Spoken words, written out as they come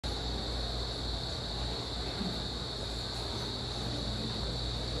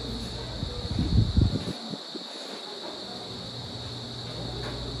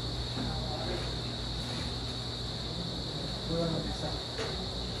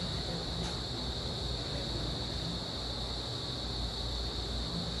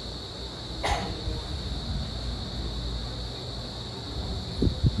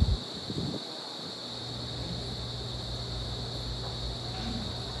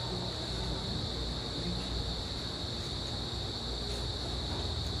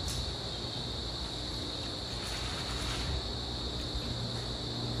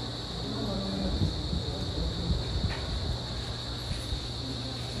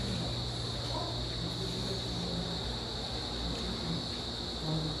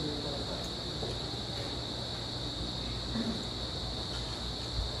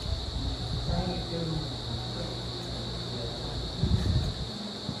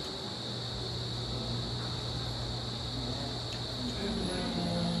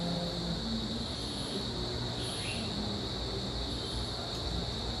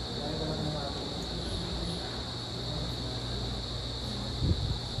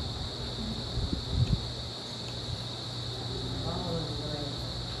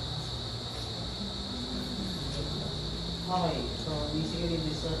Okay, so basically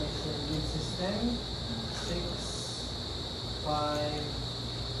this one is a grid system. 6, 5,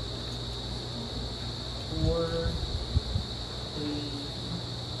 4, 3,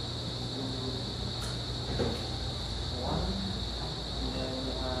 2, 1. And then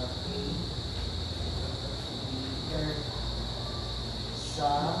we have a meter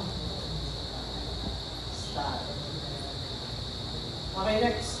sa stat. Okay,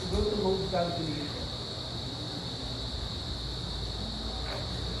 next, go to load calculation.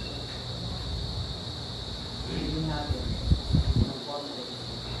 Hindi natin ang context.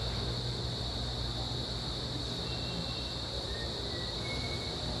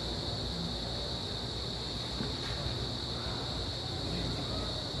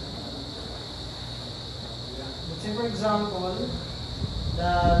 Let's say for example,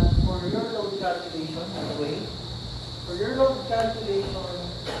 that for your load calculation, by the way, for your load calculation,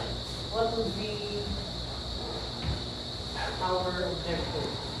 what would be our objective?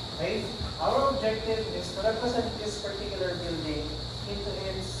 Okay? Our objective is to represent this particular building into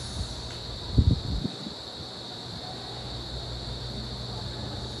its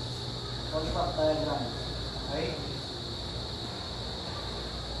contract diagram. Okay?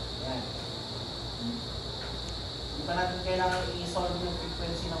 Yan. Hindi pa natin kailangan i-solve yung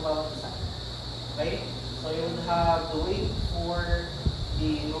frequency ng bawat isa. Okay? So you would have to wait for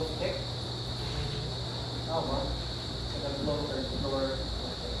the roof deck. Second floor, third floor.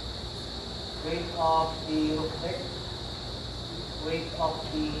 Weight of the roof deck, weight of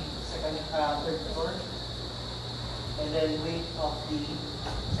the third floor, and then weight of the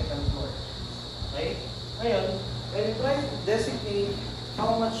second floor. Okay? Ngayon, when you try to designate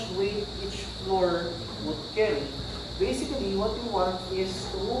how much weight each floor would carry, basically what you want is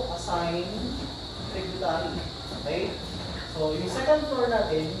to assign tributary. Okay? So, yung second floor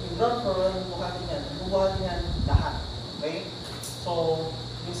natin, yung ground floor, bubuhatin yan lahat. Okay? So,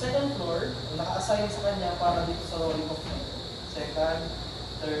 yung second floor, naka-assign sa kanya para dito sa rolling of meter. Second,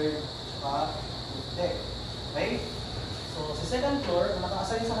 third, roof deck. Okay? So, sa second floor, ang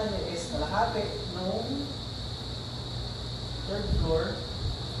naka-assign sa kanya is kalahati ng third floor,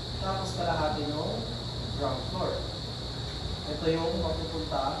 tapos kalahati ng ground floor. Ito yung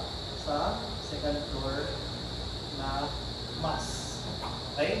mapupunta sa second floor na mass.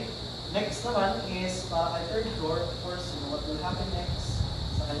 Okay? Next naman is para kay third floor, of course, what will happen next?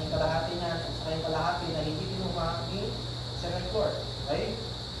 Sa kanyang kalahati niya, at sa kanyang kalahati na hindi kinuha ni second floor. Okay?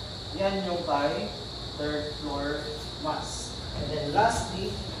 Yan yung kay third floor mass. And then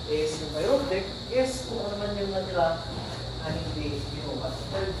lastly is yung kay roof deck is kung ano man yung natira na hindi kinuha sa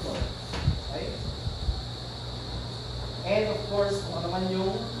third floor. Okay? And of course, kung ano man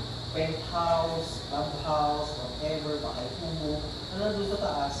yung penthouse, clubhouse, whatever, bakay kubo, na nandun sa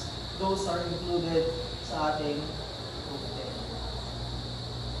taas, those are included sa ating roof deck.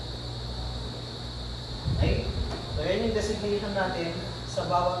 Okay? So, yan yung designation natin sa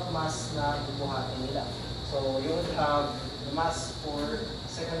bawat mass na bubuhatin nila. So, you would have the mass for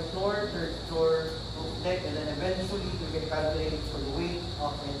second floor, third floor, roof deck, and then eventually you can calculate for the weight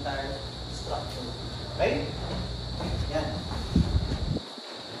of the entire structure. Okay? Yan.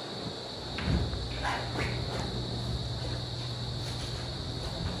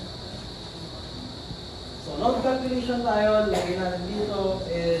 So, load calculation tayo. Lagay natin dito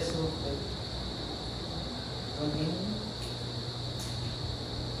is roof deck.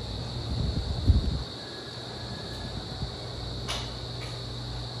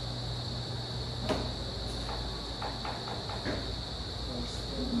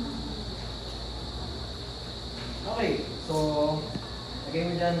 Okay, so lagay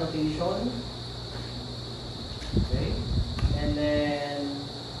mo dyan notation. Okay, and then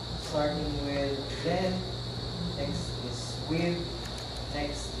starting with length, next is width,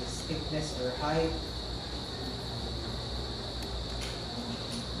 next is thickness or height.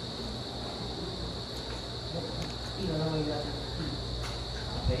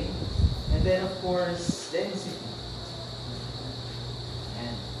 Okay, and then of course density.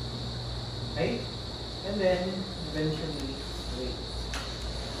 And okay, and then eventually weight.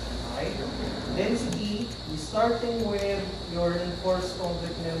 Okay, density is starting with your enforced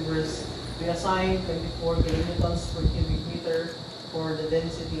concrete members. We assign 24 kilonewtons per cubic meter for the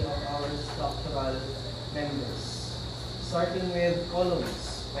density of our structural members. Starting with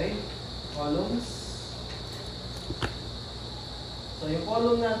columns. Okay, columns. So, yung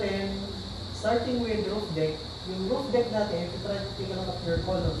column natin, starting with roof deck, yung roof deck natin, if you try to take a look at your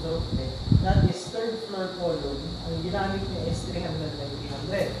column, the roof deck, that is third floor column, ang ginamit niya is 300 by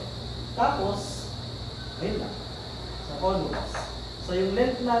 300. Tapos, ayun lang, sa columns. So, yung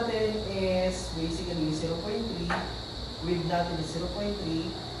length natin is basically 0.3, width natin is 0.3,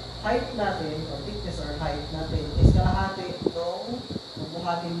 height natin, or thickness or height natin, is kalahati nung,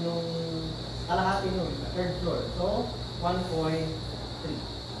 buhatin nung, kalahati nung third floor. So, 1.3.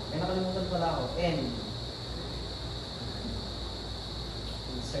 May nakalimutan pala ako, N.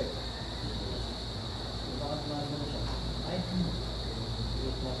 Insert. Bakit naman siya? Ay,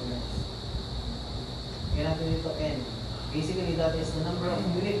 wait natin next. Kaya natin dito N. Basically, that is the number of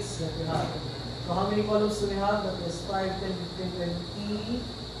units that we have. So, how many columns do we have? That is 5, 10, 15, 20,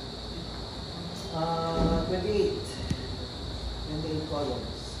 28. 28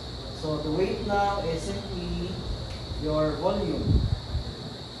 columns. So, the weight now is simply your volume.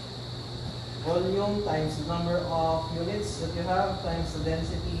 Volume times the number of units that you have times the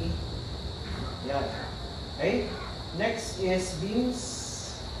density. Yan. Okay? Next is beams.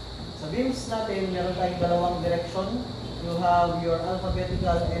 Sa beams natin, meron tayong dalawang direction. You have your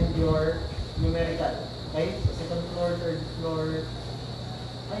alphabetical and your numerical. Okay? So, second floor, third floor.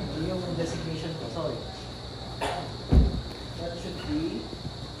 Ay, hindi yung designation ko. Sorry. That should be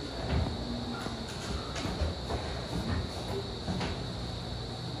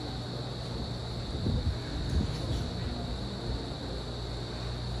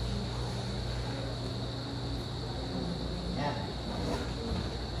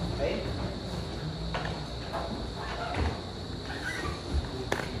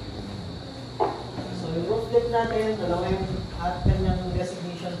natin, dalawa yung at kanyang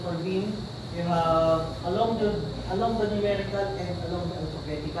designation for beam. You have along the numerical and along the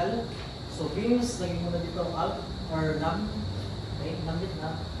alphabetical. So beams, lagyan mo na dito alp or num. Okay, nambit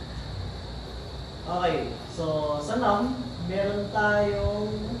na. Okay, so sa num, meron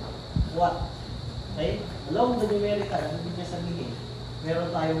tayong what? Okay, along the numerical, ano din niya sabihin?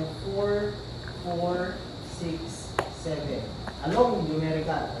 Meron tayong 4, 4, 6, 7. Along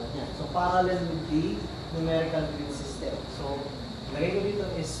numerical. So parallel with the numerical grid system. So, lagay ko dito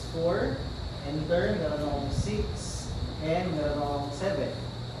is 4, enter, meron akong 6, and meron akong 7.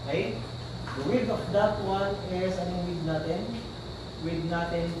 Okay? The width of that one is, anong width natin? Width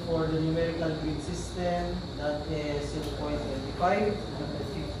natin for the numerical grid system, that is 0.25,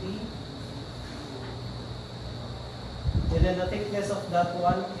 150. And then the thickness of that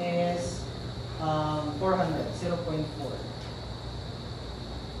one is 400, 0.4.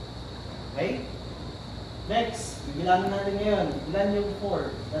 Okay? Next, bibilangin natin ngayon. Ilan yung 4?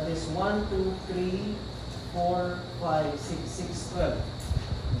 That is 1, 2, 3, 4, 5, 6, 6, 12.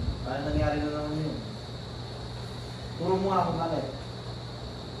 Parang nangyari na naman yun. Turo mo nga kung bakit.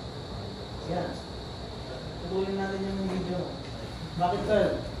 Yan. Tutuloy natin yung video. Bakit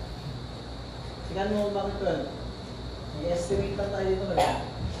 12? Tingnan mo bakit 12. May estimate lang tayo dito.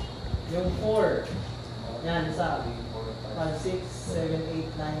 Yung 4. Yan, isa. 5, 6, 7,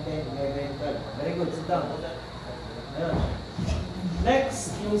 8, 9, 10, 11, 12. Very good, sit down. Ayun.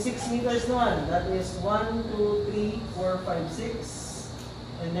 Next, yung 6 meters naman. That is 1, 2, 3, 4, 5, 6.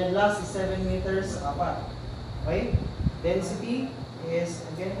 And then last is 7 meters, 4. Okay? Density is,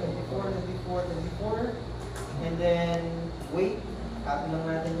 again, 24, 24, 24. And then weight, copy lang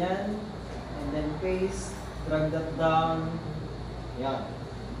natin yan. And then paste, drag that down. Yan.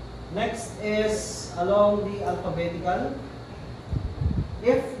 Next is along the alphabetical.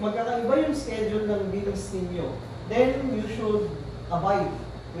 If magkakaiba yung schedule ng beams ninyo, then you should abide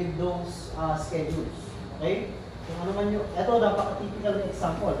with those schedules. Okay? Kung ano man yung, ito napaka-typical na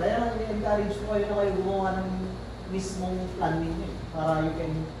example. Kaya i-encourage ko kayo na kayo gumawa ng mismong plan ninyo para you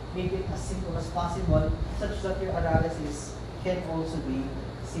can make it as simple as possible such that your analysis can also be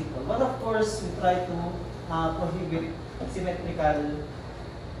simple. But of course, we try to prohibit symmetrical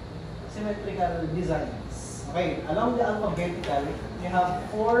designs. Okay, along the alphabetical, you have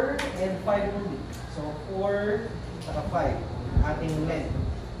 4 and 5 only. So 4 at 5, ating length.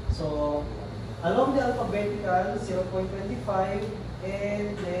 So along the alphabetical, 0.25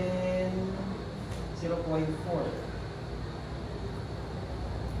 and then 0.4.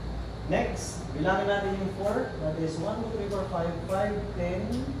 Next, bilangin natin yung 4. That is 1, 2, 3, 4, 5, 5,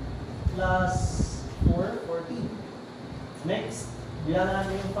 10 plus 4, 14. Next, bilangin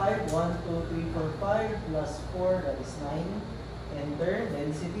natin yung 5. 1, 2, 3, 4, 5 plus 4, that is 9. Enter.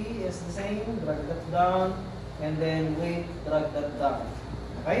 Density is the same. Drag that down. And then weight, drag that down.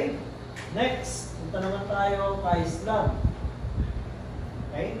 Okay? Next, punta naman tayo kay slab.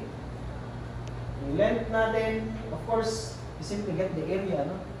 Okay? Yung length natin, of course, you simply get the area,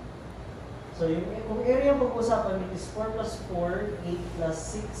 no? So, yung, kung area ang pag-usapan, it is 4 plus 4, 8 plus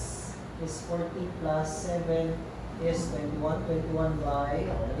 6 is 40 plus 7 is 21. 21 by,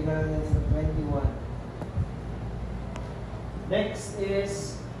 lagyan na natin sa 21. Next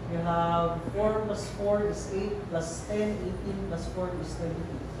is You have 4 plus 4 is 8 plus 10, 18 plus 4 is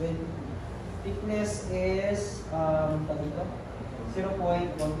 22. Thickness is, 0.125.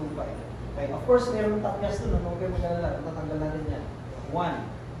 Okay, of course, meron tapyas doon. Huwag kayo mag-alala. Tatanggal natin yan. 1.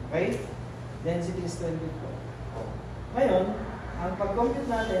 Okay? Density is 24. Ngayon, ang pag-compute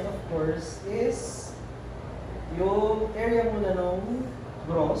natin, of course, is yung area muna nung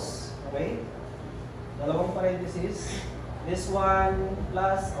gross. Okay? Dalawang parenthesis. This one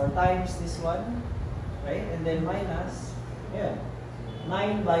plus or times this one. Okay? And then minus, yeah,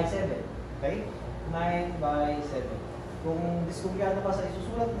 9 by 7. Okay? 9 by 7. Kung diskumpiyado ka sa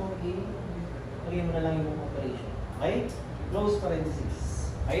isusulat mo, lagyan mo na lang yung operation. Okay? Close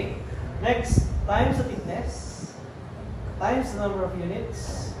parenthesis. Okay? Next, times the thickness, times the number of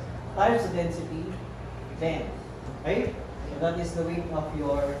units, times the density, 10. Okay? So that is the weight of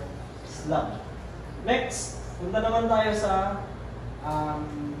your slab. Next, punta naman tayo sa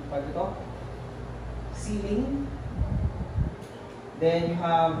ceiling. Then you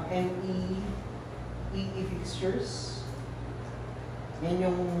have ME, EE fixtures. Yan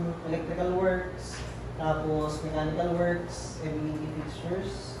yung electrical works, tapos mechanical works, MEE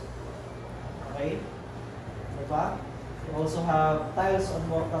fixtures. Okay? Diba? You also have tiles on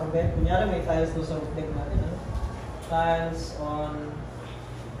mortar bed. Kunyari may tiles doon sa roof deck natin. Tiles on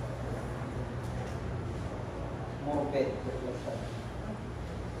mortar bed.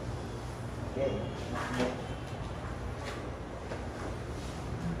 Okay.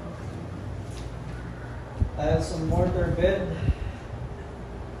 Tiles on mortar bed.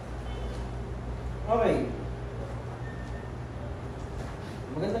 Okay.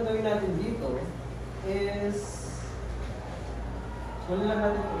 Magandang gawin natin dito is kunin lang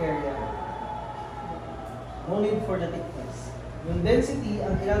natin yung area. No need for the thickness. Yung density,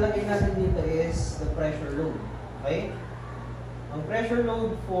 ang ilalagay natin dito is the pressure load. Okay? Ang pressure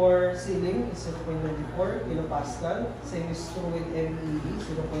load for ceiling is 0.24 kilopascal. Same is true with MED,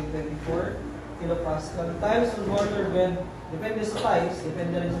 0.24 kilopascal. Tiles on mortar bed, depende sa tiles,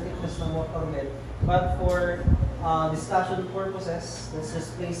 depende rin sa thickness ng mortar bed. But for discussion purposes, let's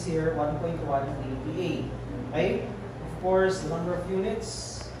just place here 1.1 kPa. Okay? Of course, the number of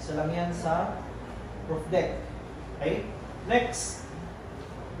units, isa lang yan sa roof deck. Okay? Next,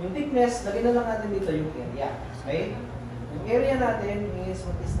 yung thickness, lagyan na lang natin dito yung area. Okay? Yung area natin is,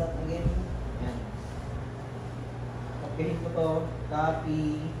 what is that again? Yan. Okay, ito to,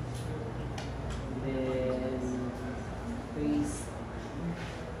 copy, then paste.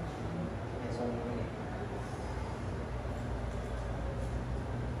 Okay, sorry.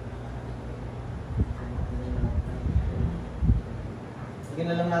 Lagyan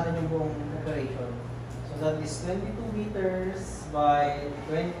na lang natin yung buong operation. So that is 22 meters by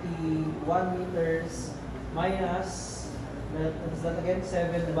 21 meters minus, what is that again?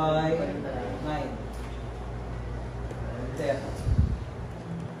 7 by 9. There.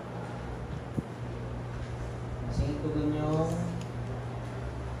 Kasi ito dun yung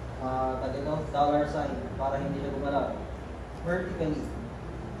dollar sign para hindi siya gumalaw. Vertically.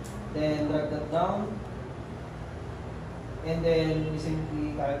 Then drag that down. And then we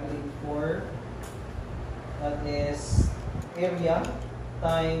simply calculate for, that is area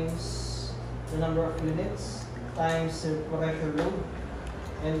times the number of units times the pressure load.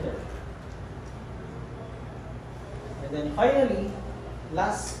 Enter. And then finally,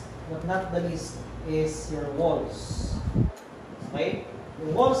 last but not the least, is your walls. Okay?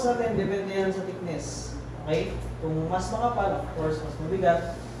 Yung walls natin, depende yan sa thickness. Okay? Kung mas makapal, of course, mas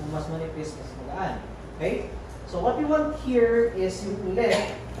mabigat. Kung mas manipis, mas magaan. Okay? So what we want here is yung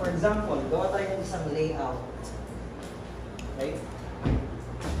left. For example, gawa tayo ng isang layout. Okay?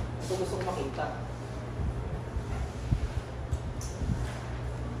 Ito gusto ko makita.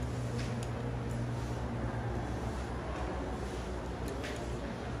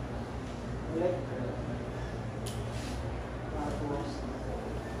 Left. Tapos,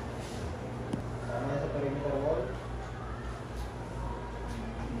 sama sa perimeter wall.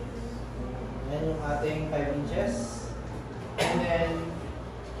 Yan yung ating 5 inches. And then,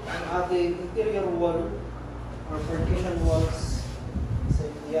 ang ating interior wall or partition walls. So,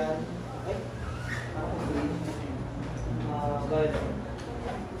 yan. Ay, guide.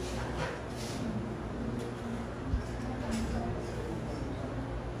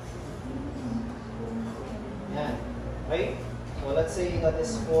 Yan. Okay? So, let's say that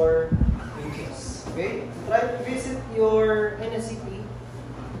is 4 inches. Okay? Try to visit your NSCP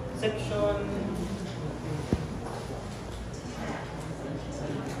section.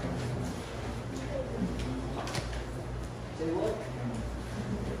 Say what?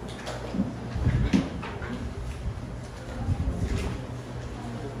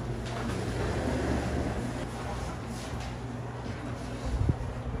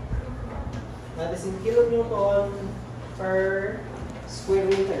 as in kilonewton per square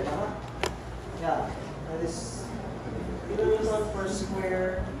meter. Tama? Yeah, that is kilonewton per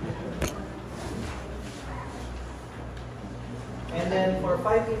square meter. And then for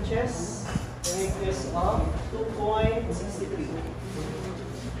 5 inches, the make this of 2.63.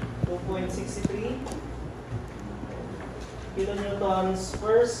 2.63 kilonewtons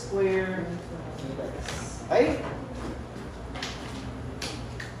per square meters. Okay?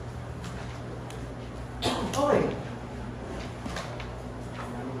 Okay.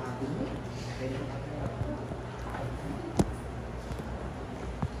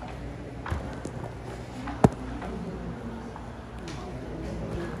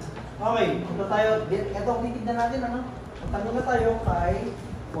 Okay, punta tayo. Ito ang titignan natin, ano? Punta na tayo kay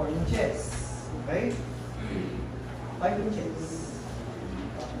 4 inches. Okay? 5 inches.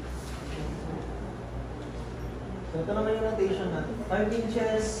 So, ito naman yung notation natin. 5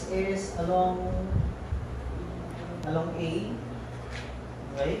 inches is along A.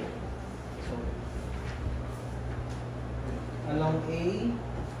 Okay? So, along A.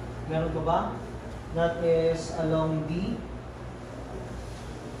 Meron pa ba? That is along B.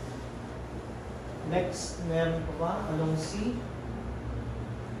 Next, meron pa ba? Along C.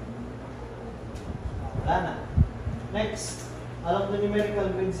 Wala na. Next, along the numerical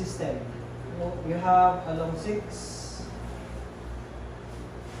grid system. You have along 6.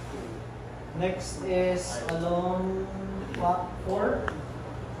 Next is along 4.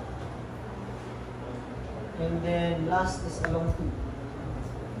 And then last is along 2.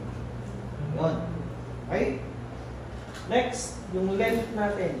 Yun. Okay? Next, yung length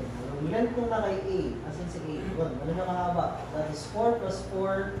natin. Yung length nung naka A, as in si A. Yun. Ano na kahaba? That is 4 plus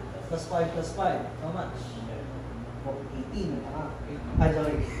 4 plus 5 plus 5. How much? 18. Ay,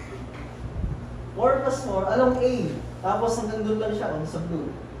 sorry. 4 plus 4 along A. Tapos hanggang doon lang siya on sa blue.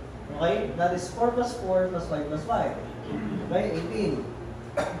 Okay? That is 4 plus 4 plus 5 plus 5. Okay? 18.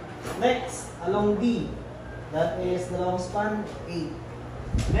 Next, along B. That is the long span, 8.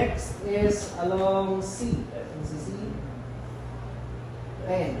 Next is along C. This is C.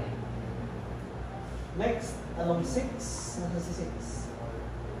 10. Next, along 6. Nasa si 6.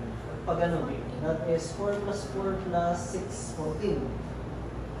 Pag ano, that is 4 plus 4 plus 6, 14.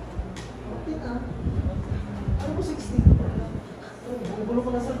 14 ah. Ano po 16? Bulo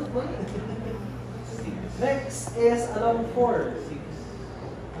ko na sagot ba? Next is along 4.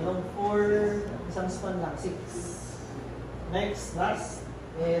 Along 4, isang span lang, 6. Next, last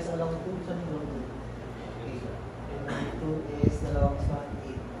is along 2, saan yung 2? And 2 is the long span,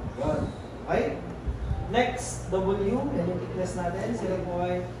 8. Yun. Okay? Next, W, yan yung thickness natin, 0.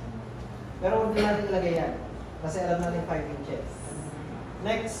 Pero huwag din natin ilagay yan. Kasi alam natin 5 inches.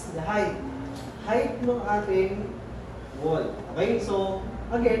 Next, the height. Height ng ating wall. Okay? So,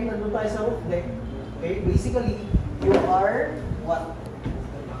 again, nandun tayo sa roof deck. Okay? Basically, you are what?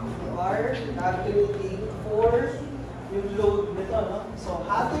 You are calculating for yung load nito, no? So,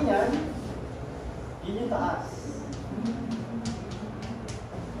 hati niyan, yun yung taas.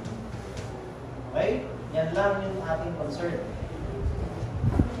 Okay? Yan lang yung ating concern.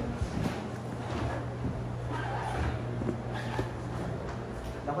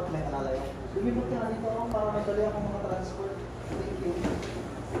 Dapat may alala yun. Lumibot ka dito ako para madali akong mga transport. Thank you.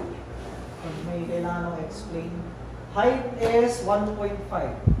 Pag may kailangan akong explain. Height is 1.5.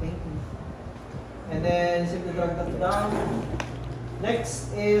 Thank you. And then, simply drag that down.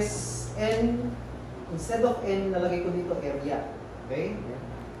 Next is N. Instead of N, nalagay ko dito area. Okay?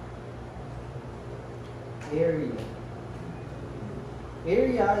 Area.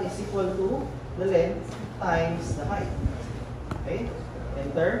 Area is equal to the length times the height. Okay?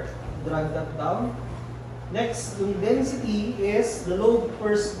 Enter. Drag that down. Next, yung density is the load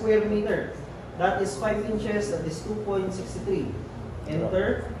per square meter. That is 5 inches. That is 2.63.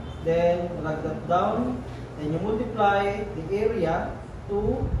 Enter. Then, drag that down. Then, you multiply the area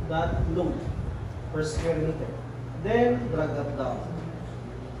to that load per square meter. Then, drag that down.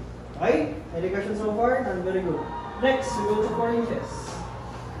 Okay? Any questions so far? None. Very good. Next, we go to 4 inches.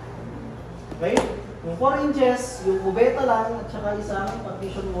 Okay? Yung 4 inches, yung kubeta lang at saka isang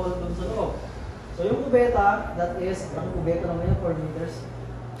partition wall dun sa loob. So yung kubeta, that is, ang kubeta naman yung 4 meters.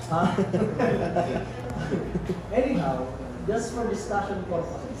 Anyhow, just for discussion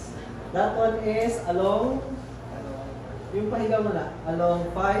purposes, that one is along, yung pahiga mo na, along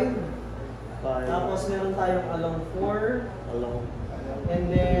 5. Tapos meron tayong along 4. Along. And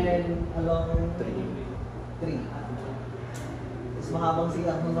then along 3. Mas mahabang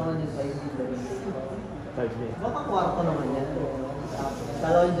siya mo naman yung 5 meters. 5 minutes. Baka kwarto naman yan.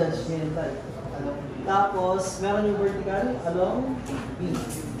 Dalawang judgmental. Tapos, meron yung vertical along B.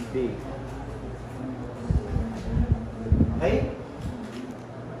 B. Okay?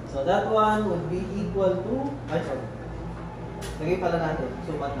 So that one would be equal to, sorry. Lagay pala natin,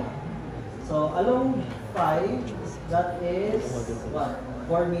 sumat mo. So along 5, that is what?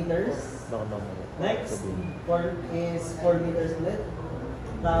 4 meters. Next, 4 is 4 meters ulit.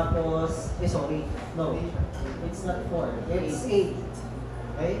 Tapos, sorry, no, it's not 4, it's 8.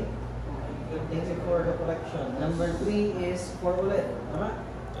 Okay? Thank you for the correction. Number 3 is 4 ulit. Tama?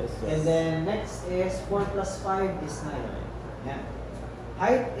 And then next is 4 plus 5 is 9. Yan.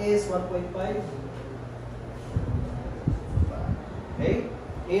 Height is 1.5. Okay?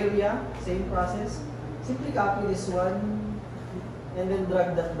 Area, same process. Simply copy this one and then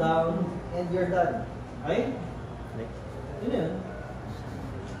drag that down and you're done. Okay? Yun yun.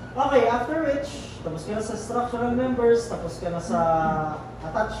 Okay, after which, tapos ka na sa structural members, tapos ka na sa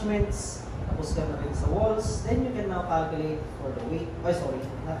attachments, tapos ka na rin sa walls, then you can now calculate for the weight. Oh, sorry,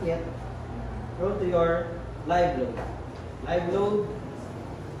 not yet. Go to your live load. Live load.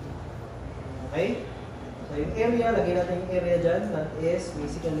 Okay? So yung area, lagay natin yung area dyan. That is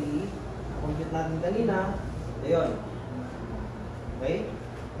basically, compute natin kanina. Ayun. Okay?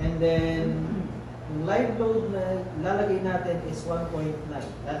 And then, yung live load na lalagay natin is 1.9.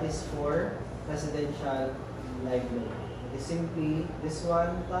 That is for residential live load. It is simply this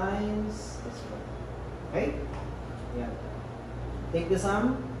one times this one. Okay? Yeah. Take the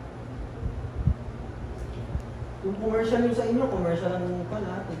sum. Kung commercial yung sa inyo, commercial ang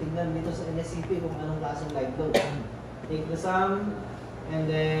pala, titignan dito sa NSCP kung anong klaseng live load. Take the sum, and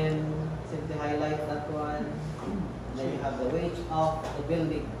then simply highlight that one. And then you have the weight of the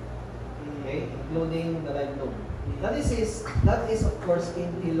building. Okay, including the live load. That is of course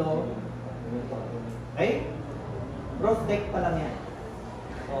in kilo. Okay? Roof deck pa lang yan.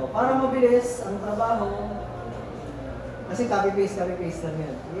 So, para mabilis ang trabaho, kasi copy-paste lang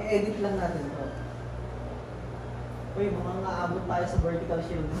yan. I-edit lang natin ito. Uy, mukhang naabot tayo sa vertical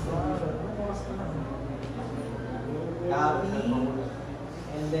shield distribution. Copy,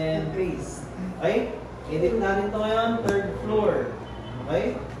 and then paste. Okay? Edit natin ito ngayon, third floor.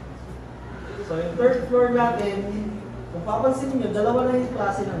 Okay? So yung third floor natin, kung papansin niyo, dalawa na yung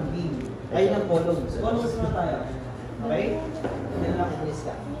klase ng beam. Ay, ng columns. Columns na tayo. Okay? Yan lang kung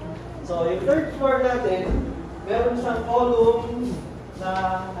ka. So yung third floor natin, meron siyang column na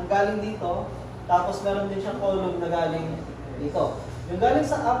nanggaling dito, tapos meron din siyang column na galing dito. Yung galing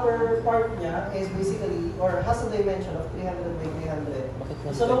sa upper part niya is basically, or has a dimension of 300 by 300.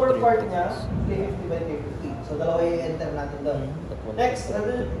 Sa lower part niya, 350 by 350. So dalawa yung enter natin doon. Next,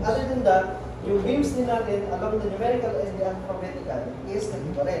 other than that, yung beams din natin along the numerical and the alphabetical is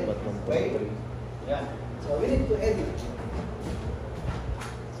nag-iba rin. Okay? Yeah. So we need to edit.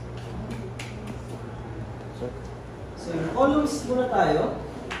 So yung columns muna tayo.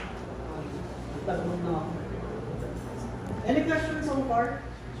 Any questions so far?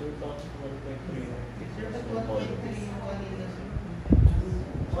 Sorry.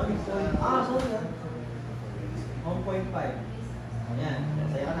 1.5. Ayan,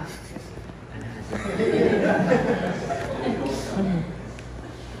 saya ka na.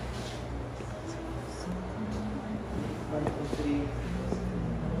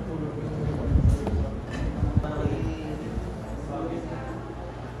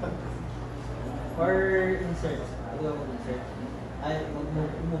 Or insert. Agawa ko insert. Ay,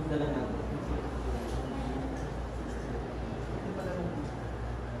 mag-move na lang natin.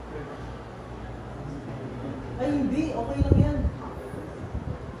 Ay, hindi. Okay lang yan.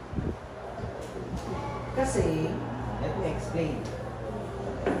 Kasi, let me explain.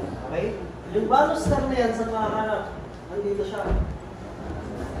 Okay? Yung baluster na yan sa mga hanap, nandito siya.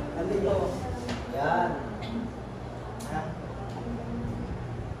 Nandito. Yan.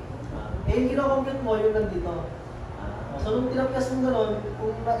 Eh, yung kinocompute mo, yung nandito. So, nung tinapyas mo gano'n,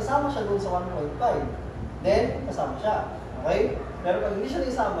 kung isama siya doon sa 1.5, then, kasama siya. Okay? Pero pag hindi siya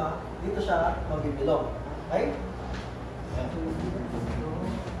isama, dito siya magbibilong. Okay?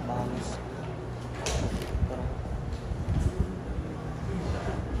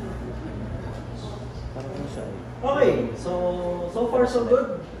 Okay, so far so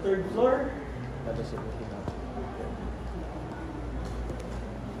good. Third floor.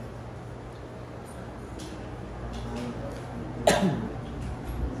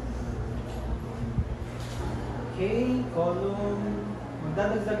 Okay, column.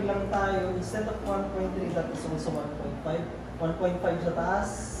 Magdadagdag lang tayo. Instead of 1.3, that is also 1.5. 1.5 sa taas.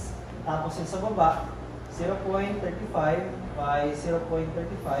 Tapos yung sa baba, 0.35 by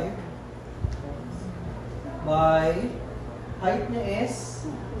 0.35 by height niya is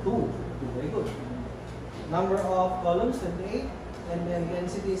 2. Very good. Number of columns, 28. And then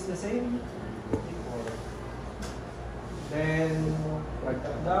density is the same. Then, drag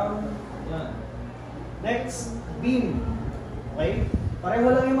that down. Yan. Next, beam. Okay?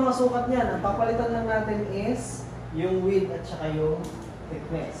 Pareho lang yung mga sukat niyan. Ang papalitan lang natin is yung width at saka yung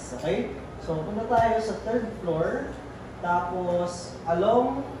thickness. Okay? So, punta tayo sa third floor. Tapos,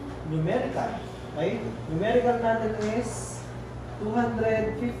 along numerical. Okay? Numerical natin is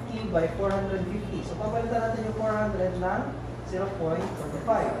 250 by 450. So, papalitan natin yung 400 ng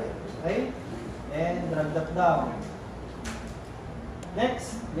 0.45. Okay? And drag that down.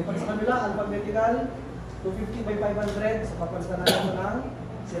 Next, lipat sa kanila, alphabetical, 250 by 500. So, papalitan natin ito ng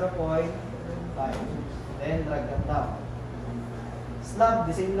 0.5. Then, drag that down.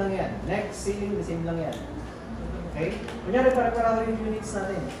 Slab, the same lang yan. Next, ceiling, the same lang yan. Okay? Kunyari, para-paraho yung units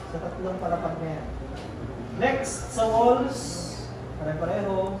natin sa tatlong palapag na yan. Next, sa walls,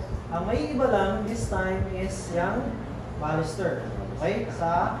 pare-pareho. Ang may iba lang this time is yung baluster. Okay?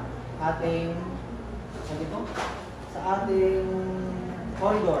 Sa ating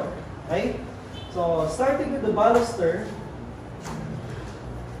corridor. Okay? So, starting with the baluster,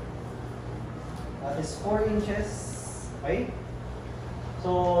 that is 4 inches. Okay?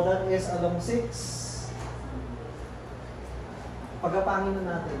 So, that is along 6. Pagkapangin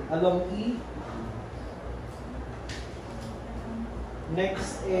na natin. Along E.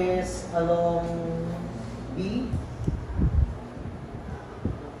 Next is along B.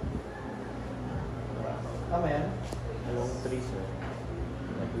 Tama yan? Along 3, sir.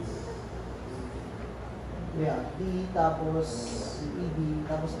 Yeah, D, tapos EB,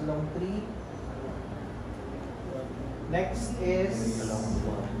 tapos along 3. Next is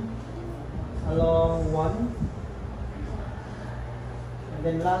along 1. And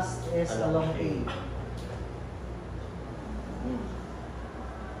then last is along A.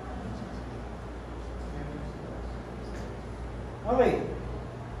 Okay.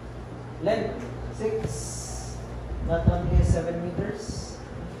 Length 6. That one is 7 meters.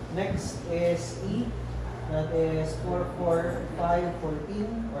 Next is E. That is 4, 4, 5,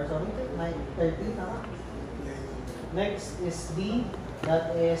 14. Or sorry, 9, 13. Next is D.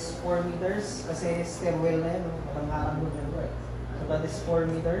 That is 4 meters. Kasi stairwell na yun. Parang mo dyan, right? So that is 4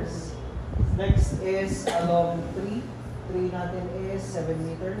 meters. Next is along 3. 3 natin is 7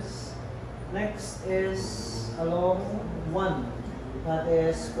 meters. Next is along 1. That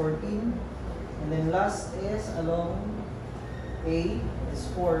is 14. And then last is along A is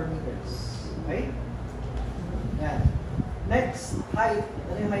 4 meters. Okay? Yan. Next, height.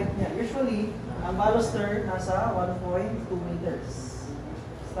 Ano yung height niya? Usually, ang baluster nasa 1.2 meters.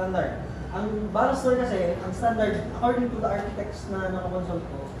 Standard. Ang baluster kasi, ang standard, according to the architects na nakakonsult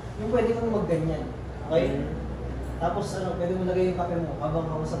ko, yung pwede kang magganyan. Okay? Tapos pwede mo lagay yung kape mo habang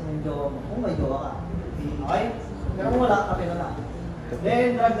kausap mo yung jowa mo. Kung may jowa ka. Okay? Pero kung wala, kape na lang.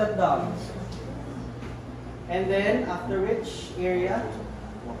 Then, drag that down. And then, after which area,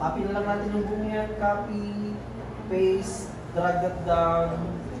 copy na lang natin yung buong yan. Copy, paste, drag that down.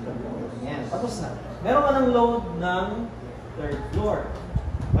 Yan, tapos na. Meron ka ng load ng third floor.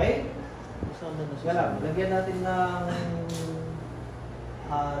 Okay? Wala, lagyan natin ng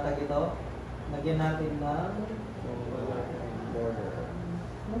lagyan natin ng border.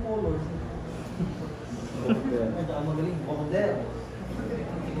 Anong color? Medyo ka magaling. Border.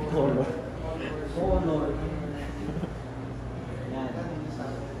 Color. Color. Yan.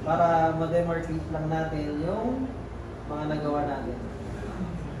 Para ma-demarcate lang natin yung mga nagawa natin.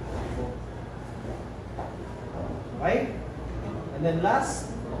 Okay? And then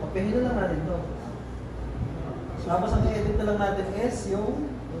last, papihin na lang natin to. Tapos ang i-edit na lang natin is yung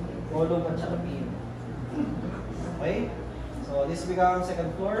column at saka beam. Okay? So this becomes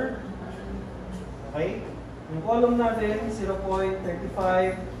second floor. Okay? Yung column natin, 0.35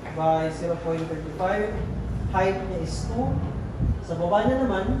 by 0.35. Height niya is 2. Sa baba niya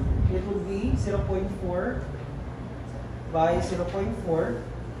naman, it would be 0.4 by 0.4.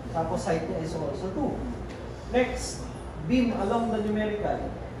 Tapos height niya is also 2. Next, beam along the numerical.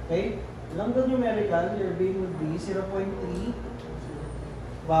 Okay? Along the numerical, your beam would be 0.3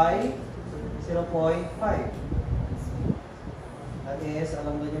 by 0.5. That is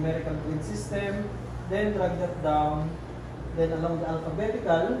along the numerical grid system. Then drag that down. Then along the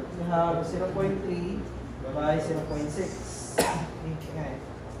alphabetical, you have 0.3 by 0.6. Okay.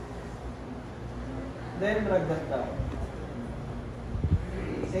 Then drag that down.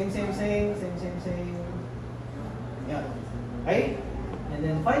 Same. Yeah. Okay? And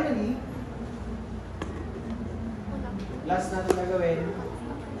then finally, last natin gagawin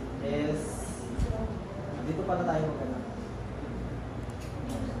is dito pala tayo magkano.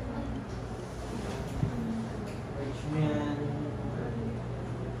 Reach mo yan.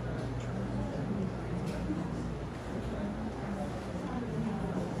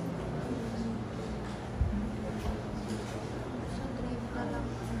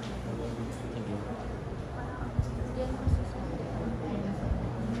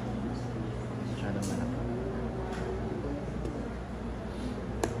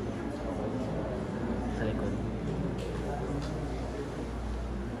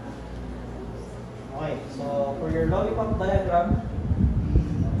 Okay, so for your lollipop diagram,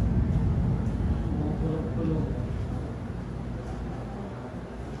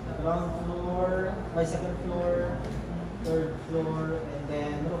 ground floor, by second floor, third floor, and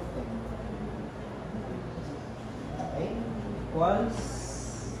then roof deck. Okay, equals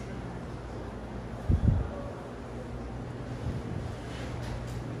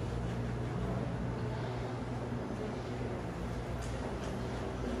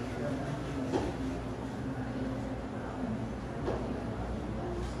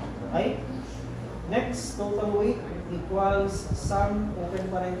okay. Next, total weight equals sum,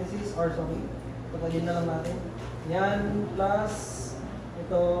 open parenthesis, or sorry, pagkain na lang natin. Yan plus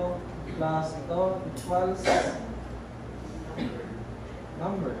ito equals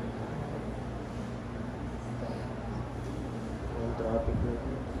number. Ang traffic na.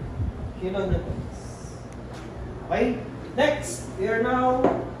 Kilonewtons. Okay? Next, we are now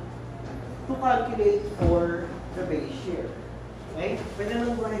to calculate for the base shear. Okay? Pwede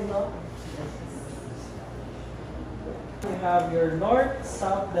naman buhayin mo? You have your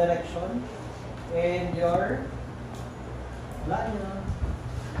north-south direction and your wala na.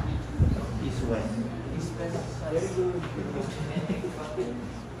 East-west. Very good.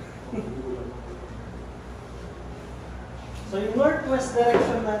 So yung northwest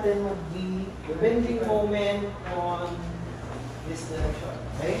direction natin would be the bending moment on this direction.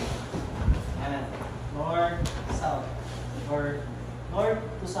 Okay? Yan. North, south. Or north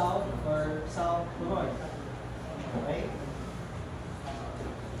to south or south to north. Okay?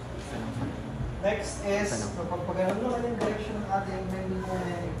 Next is, kapag pagano'n naman yung direction ng ating bending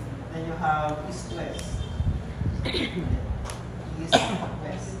moment, then you have east-west.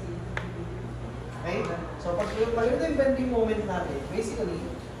 East-west. Okay? So, pag ito yung bending moment natin, basically,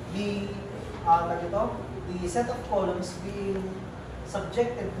 the set of columns being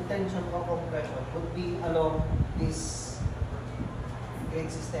subjected to tension or compression would be along this grade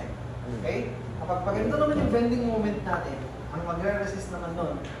system. Okay? Kapag ito naman yung bending moment natin, ang magre-resist naman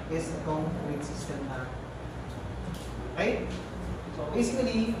nun is itong grade system na. Okay? So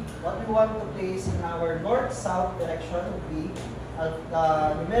basically, what we want to place in our north-south direction would be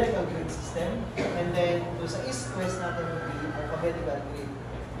numerical grid system, and then sa east-west natin would be alphabetical grid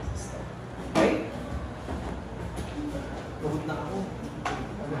system. Okay? Tuhod na ako.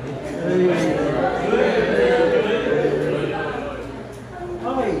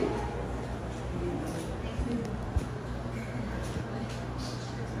 Okay.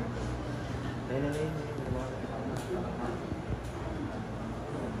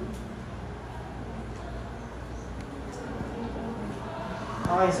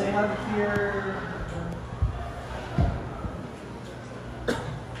 Okay, so you have here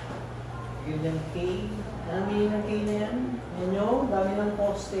yun yung K. Anong meaning ng K na yan? Yan yung dami ng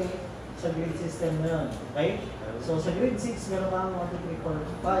poste sa grid system na yun. Okay? So sa grid 6, meron kang 1, 2, 3, 4,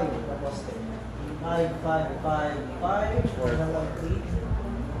 5 na poste. 5, 5, 5, 5, 4 na 1, 3.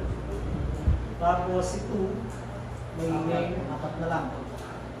 Tapos si 2, may 4 na lang.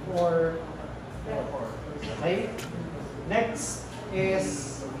 4, 4. Okay? Next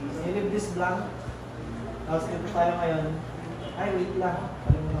is, you leave this blank. Tapos dito tayo ngayon. Ay, wait lang.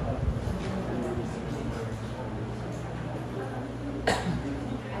 Kalimutan ko.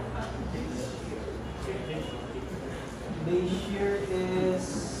 Base shear is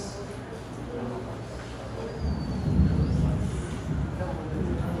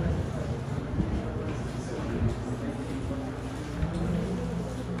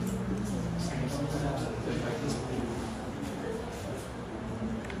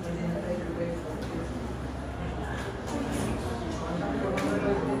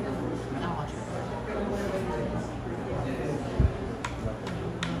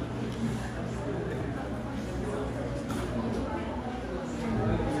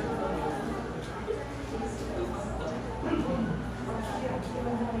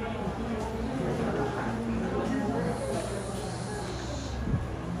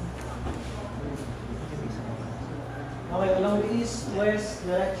okay, along the east-west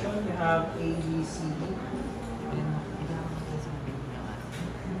direction, you have A, B, C, D.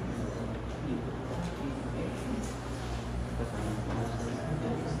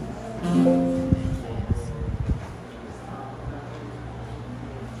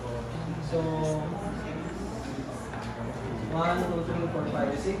 So, 1, 2, 3, 4,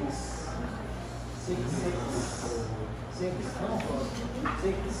 5, 6. 6, 6, 6, no,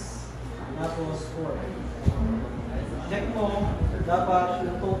 6, tapos 4. Check mo, dapat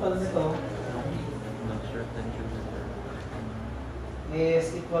yung total nito is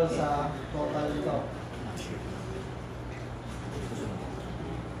equal sa total nito.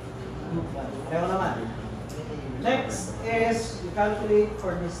 Pareho naman. Next is you calculate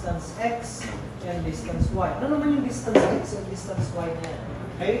for distance x and distance y. Ano naman yung distance x and distance y na yan?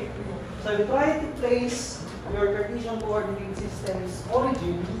 Okay? So you try to place your Cartesian coordinate system's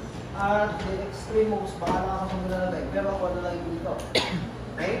origin at the extremmost. Bahala ka kung nalalagay. Pero ako nalalagay dito.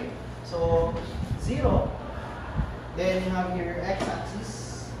 Okay? So 0. Then you have your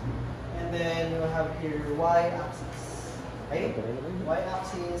x-axis. And then you have your y-axis. Okay?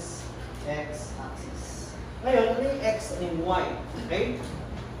 Y-axis, x-axis. Ngayon, ano yung x and yung y? Okay?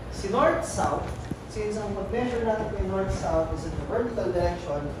 Si north-south, since ang mag-measure natin yung north-south is in the vertical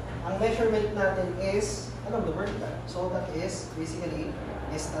direction, ang measurement natin is, the vertical? So that is basically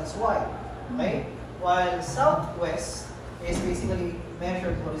distance y. Okay? While southwest is basically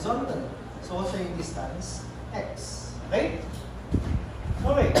measured horizontal. So siya yung distance x. Okay?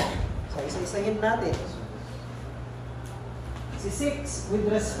 Okay. So isa-isahin natin. Si 6,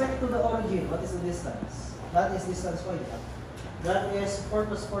 with respect to the origin, what is the distance? That is distance y. That is 4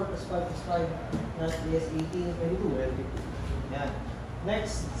 plus 4 plus 5 plus 5. That is 18, 22. Yan.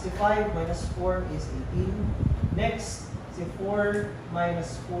 Next, si 5 minus 4 is 18. Next, si 4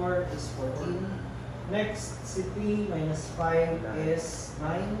 minus 4 is 14. Next, si 3 minus 5 is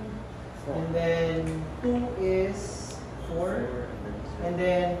 9. And then 2 is 4. And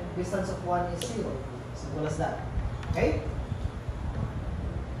then distance of 1 is 0. Simple as that. Okay?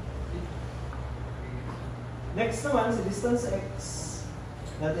 Next naman, si distance x,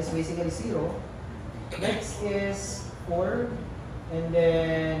 that is basically 0. Next is 4. And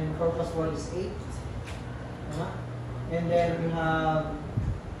then 4 plus 4 is 8. And then you have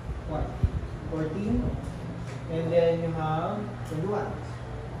what? 14. And then you have 21.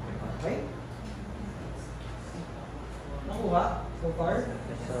 Okay? Nakuha so far?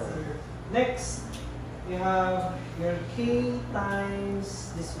 Yes, sir. Next, you have your k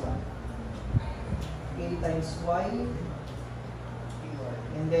times this one. K times y.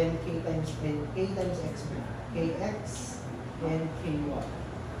 And then k times x. Kx and ky.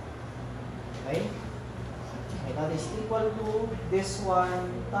 Okay? Okay, that is equal to this one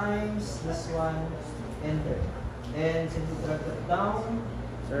times this one, enter. Then, since you drag that down,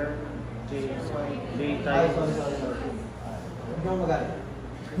 Sir, J ay, times. sorry. Huwag niyong magalit.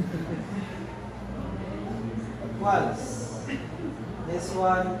 Equals this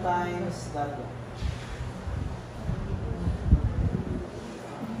one times that one.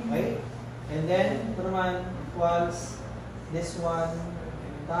 Okay? And then, ito naman equals this one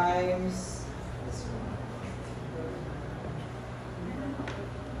times this one.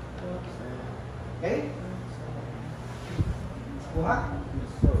 Okay? Kuha?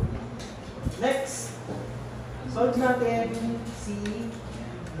 Next, solve natin si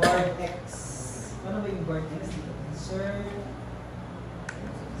bar x. Ano ba yung bar x? Insert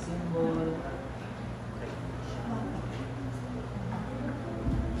symbol.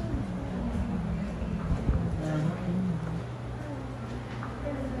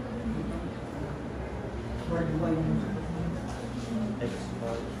 Word y. X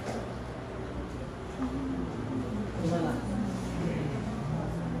bar. Wala.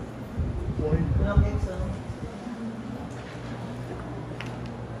 Walang x, ano?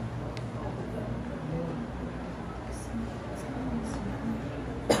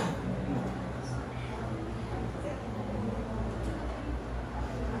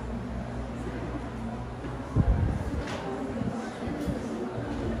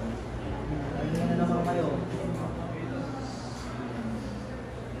 Ayun na naman kayo.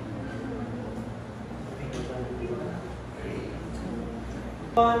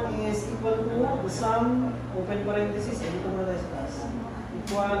 One is equal to the sum, open parenthesis, dito muna tayo sa taas.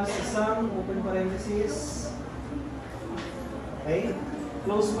 Equals the sum, open parenthesis, okay,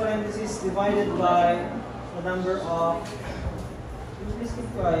 close parenthesis divided by the number of, please keep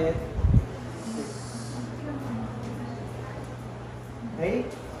quiet, okay,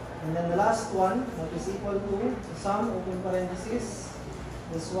 and then the last one, that is equal to the sum, open parenthesis,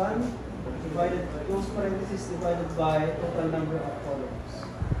 this one, divided by close parenthesis divided by total number of columns.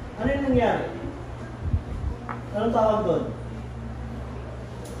 Ano yung nangyari? Anong tawag doon?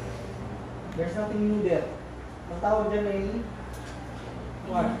 There's nothing new there. Ang tawag dyan ay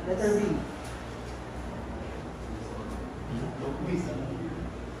what? Letter B.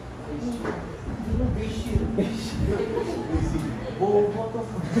 Bobo to.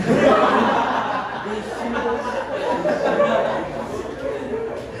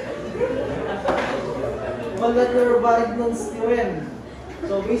 Molecular Barrignon's theorem.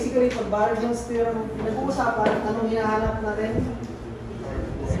 So basically, pag Barrignon's theorem pinag-uusapan, anong hinahanap natin?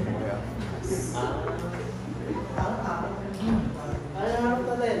 Ano hinahanap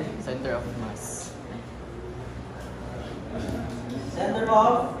natin? Center of mass. Center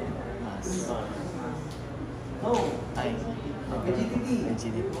of? Mass. No. Ay. Rigidity.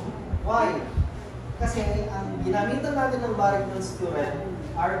 Rigidity. Why? Kasi ang ginamitan natin ng Barrington's theorem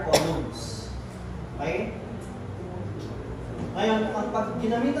are columns. Okay? Ngayon, ang pag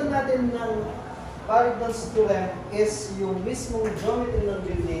ginamitan natin ng Barrington's theorem is yung mismong geometry ng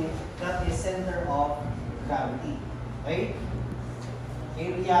building, that is center of gravity. Okay?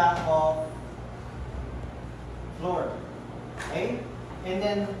 Area of floor. Okay? And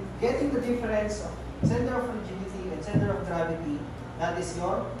then, getting the difference of center of rigidity and center of gravity, that is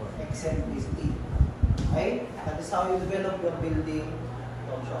your eccentricity. Okay? That is how you develop your building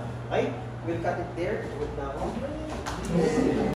construction. Okay? We'll cut it there. Wait na ako.